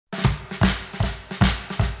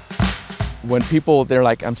When people, they're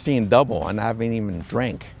like, I'm seeing double and I haven't even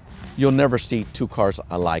drank. You'll never see two cars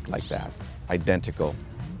alike like that, identical.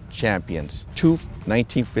 Champions. Two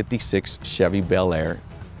 1956 Chevy Bel Air.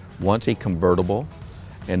 One's a convertible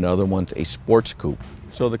and the other one's a sports coupe.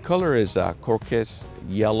 So the color is Corcus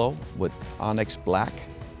yellow with onyx black.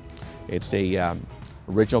 It's a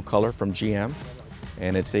original color from GM,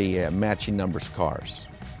 and it's a matching numbers cars.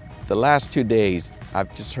 The last 2 days,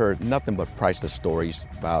 I've just heard nothing but priceless stories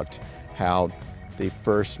about how they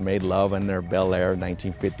first made love in their Bel Air in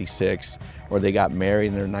 1956, or they got married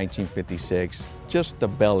in their 1956. Just the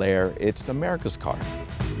Bel Air, it's America's car.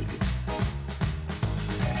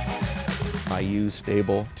 I use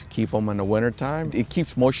STA-BIL to keep them in the wintertime. It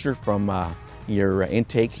keeps moisture from your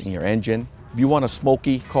intake in your engine. If you want a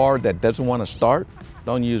smoky car that doesn't want to start,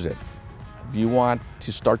 don't use it. If you want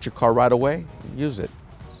to start your car right away, use it.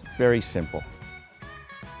 Very simple.